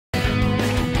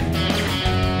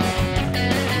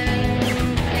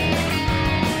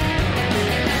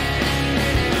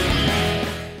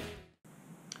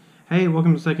Hey,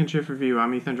 welcome to Second Shift Review.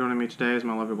 I'm Ethan. Joining me today is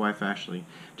my lovely wife, Ashley.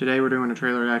 Today we're doing a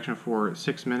trailer reaction for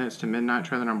 6 Minutes to Midnight,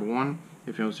 trailer number 1.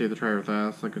 If you want to see the trailer with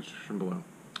us, look at the description below.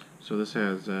 So this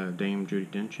has Dame Judi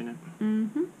Dench in it.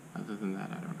 Mm-hmm. Other than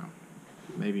that, I don't know.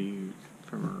 Maybe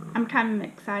from her... I'm kind of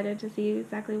excited to see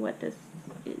exactly what this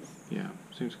is. Yeah,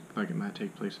 seems like it might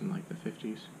take place in like the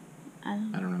 50s. I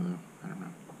don't know though. I don't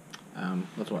know.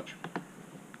 Let's watch.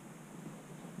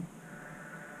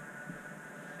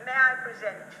 May I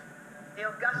present the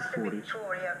Augusta 40s.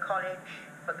 Victoria College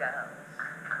for Girls.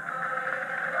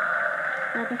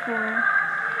 Right before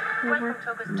Welcome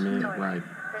to Augusta Victoria. Right.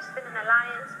 There's been an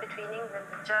alliance between England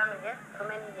and Germany for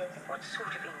many years. What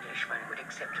sort of Englishman would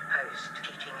accept a post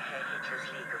teaching Herr Hitler's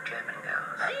League of German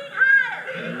Girls?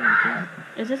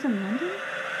 Okay. Is this in London?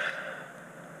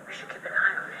 We should keep an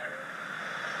eye on him.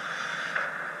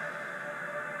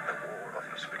 The War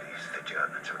Office believes the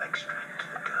Germans will extract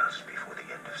the girls before the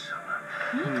end of summer.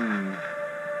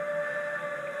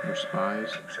 They're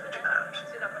spies. Keep searching out.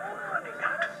 We're running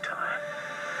out of time.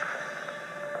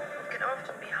 It can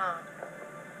often be hard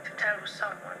to tell who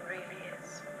someone really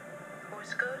is. Who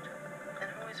is good and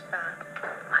who is bad.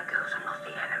 My girls are not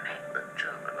the enemy. But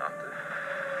German, aren't they?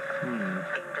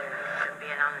 England can be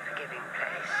an unforgiving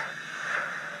place.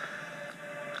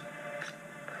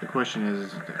 The question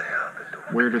is, They are the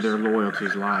daughters. where do their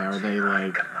loyalties lie? Are they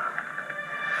like...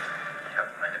 Ich habe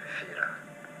meine Befehle.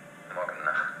 Morgen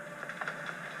Nacht.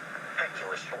 And you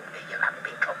assure me you haven't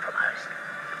been compromised.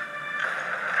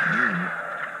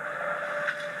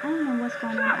 I don't know what's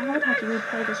going on. I would have to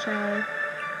replay this trailer.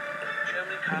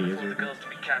 Germany can't afford the girls to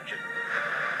be captured.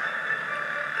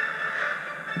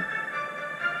 A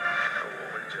war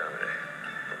with Germany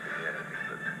will be the end of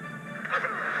England.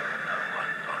 No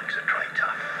one likes a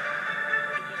traitor.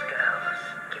 These girls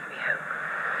give me hope.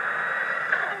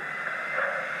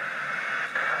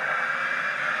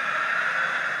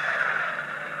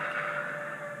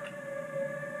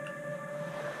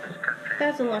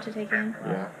 That's a lot to take in.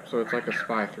 Yeah, so it's like a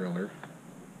spy thriller.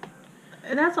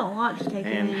 That's a lot to take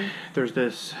And in. there's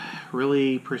this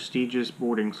really prestigious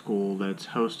boarding school that's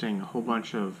hosting a whole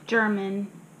bunch of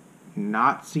German.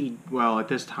 Nazi... Well, at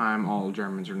this time, all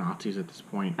Germans are Nazis at this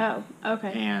point. Oh,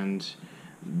 okay. And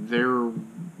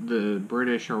the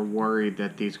British are worried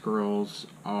that these girls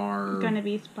are Gonna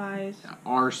be spies.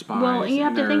 spies. Well, you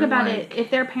have and to think they're about like- it.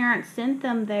 If their parents sent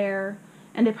them there,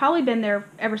 and they've probably been there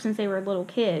ever since they were little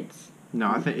kids. No,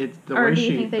 I think it's the Or way do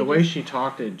you think they the way just- she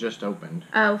talked. It just opened.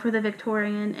 Oh, for the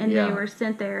Victorian, and Yeah. they were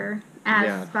sent there as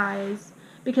Yeah. spies.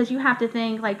 Because you have to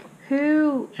think, like,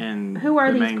 who And Who are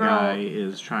the these main girls? guy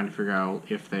is trying to figure out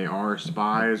if they are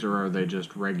spies or are they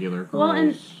just regular girls. Well,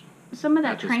 and some of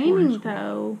that at this boarding training, school.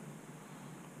 though,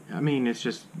 I mean, it's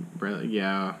just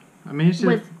yeah. I mean, it's just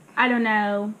was, I don't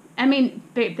know. I mean,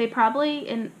 they probably,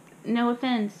 and no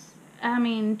offense, I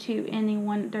mean, to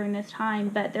anyone during this time,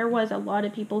 but there was a lot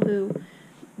of people who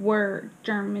were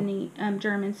German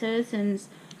citizens.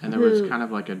 and there was who- kind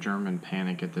of like a German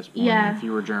panic at this point. Yeah. If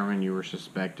you were German, you were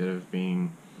suspected of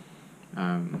being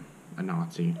a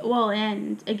Nazi. Well,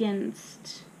 and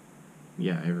against,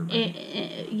 Yeah,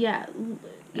 everybody. yeah,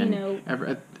 you know. In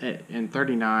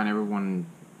 1939, everyone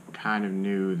kind of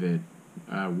knew that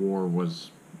war was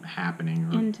happening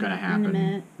or going to happen.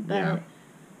 Imminent, but Yeah.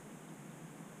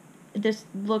 this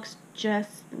looks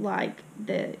just like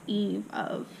the eve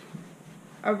of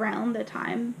around the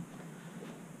time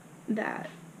that.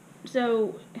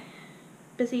 So,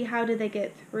 but see, how did they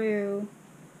get through?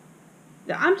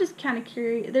 I'm just kind of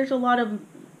curious. There's a lot of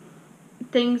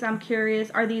things I'm curious.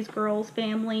 Are these girls'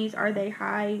 families? Are they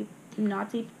high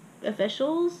Nazi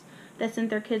officials that sent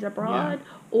their kids abroad?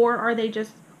 Or are they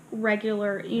just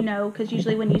regular, you know, because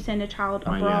usually when you send a child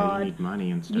Well, abroad, yeah, you need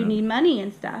money and stuff. you need money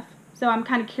and stuff. So I'm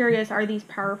kind of curious, are these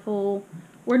powerful,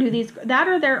 where do these, that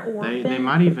or they're orphans? They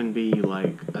might even be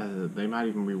like they might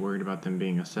even be worried about them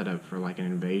being a setup for like an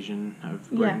invasion of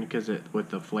Britain because with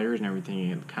the flares and everything,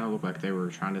 it kind of looked like they were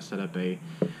trying to set up a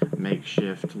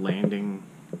makeshift landing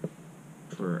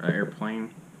for an airplane.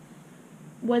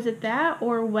 Was it that,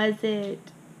 or was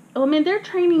it, well, I mean, they're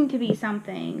training to be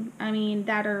something. I mean,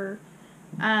 that are,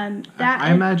 that.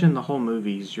 I imagine the whole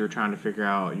movies you're trying to figure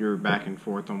out, you're back and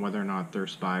forth on whether or not they're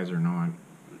spies or not.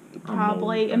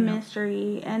 Probably a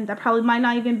mystery, and that probably might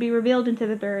not even be revealed until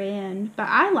the very end. But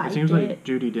I liked It seems like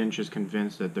Judi Dench is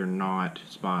convinced that they're not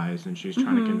spies, and she's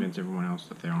trying to convince everyone else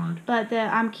that they aren't. But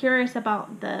I'm curious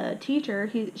about the teacher.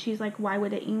 She's like, why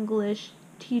would an English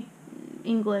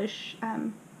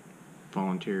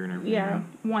Volunteer and everything.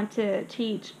 want to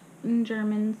teach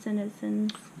German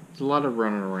citizens? It's a lot of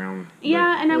running around.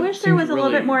 Yeah, but and I it wish there seems was a little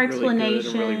really- bit more really good and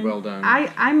explanation. really well done.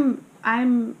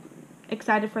 I'm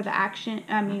excited for the action.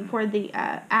 I mean, for the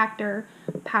actor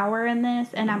power in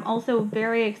this, and I'm also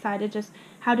very excited. Just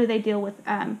how do they deal with,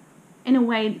 in a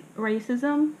way,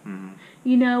 racism? Mm-hmm.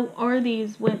 You know, are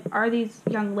these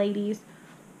young ladies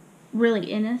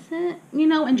really innocent? You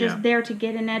know, and just there to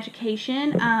get an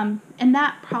education? And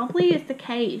that probably is the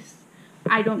case.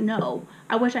 I don't know.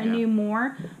 I wish I knew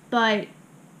more, but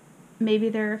maybe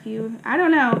there are a few. I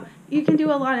don't know. You can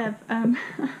do a lot of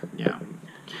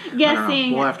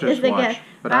guessing. We'll have to just watch.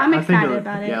 But I'm excited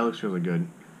about it. Yeah, it looks really good.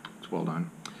 It's well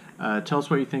done. Tell us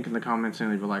what you think in the comments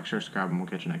and leave a like, share, subscribe, and we'll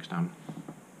catch you next time.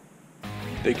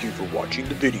 Thank you for watching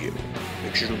the video.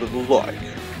 Make sure to leave a like,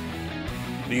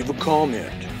 leave a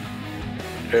comment,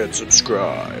 and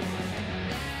subscribe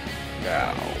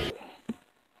now.